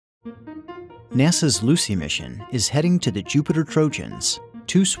NASA's Lucy mission is heading to the Jupiter Trojans,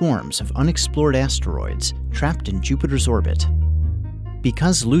 two swarms of unexplored asteroids trapped in Jupiter's orbit.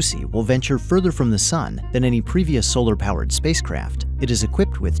 Because Lucy will venture further from the Sun than any previous solar-powered spacecraft, it is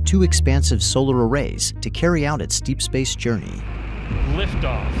equipped with two expansive solar arrays to carry out its deep space journey.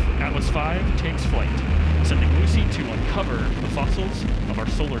 Liftoff. Atlas V takes flight, sending Lucy to uncover the fossils of our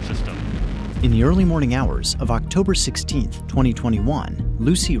solar system. In the early morning hours of October 16, 2021,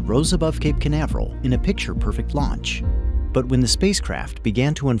 Lucy rose above Cape Canaveral in a picture-perfect launch. But when the spacecraft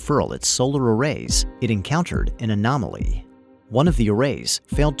began to unfurl its solar arrays, it encountered an anomaly. One of the arrays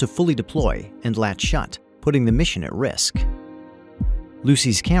failed to fully deploy and latch shut, putting the mission at risk.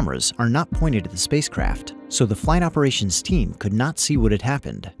 Lucy's cameras are not pointed at the spacecraft, so the flight operations team could not see what had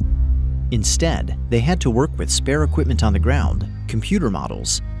happened. Instead, they had to work with spare equipment on the ground, computer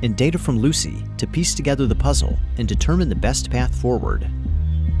models, and data from Lucy to piece together the puzzle and determine the best path forward.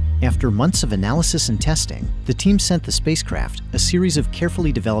 After months of analysis and testing, the team sent the spacecraft a series of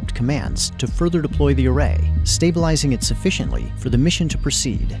carefully developed commands to further deploy the array, stabilizing it sufficiently for the mission to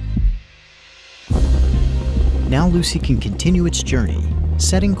proceed. Now Lucy can continue its journey,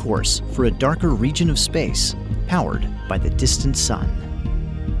 setting course for a darker region of space powered by the distant Sun.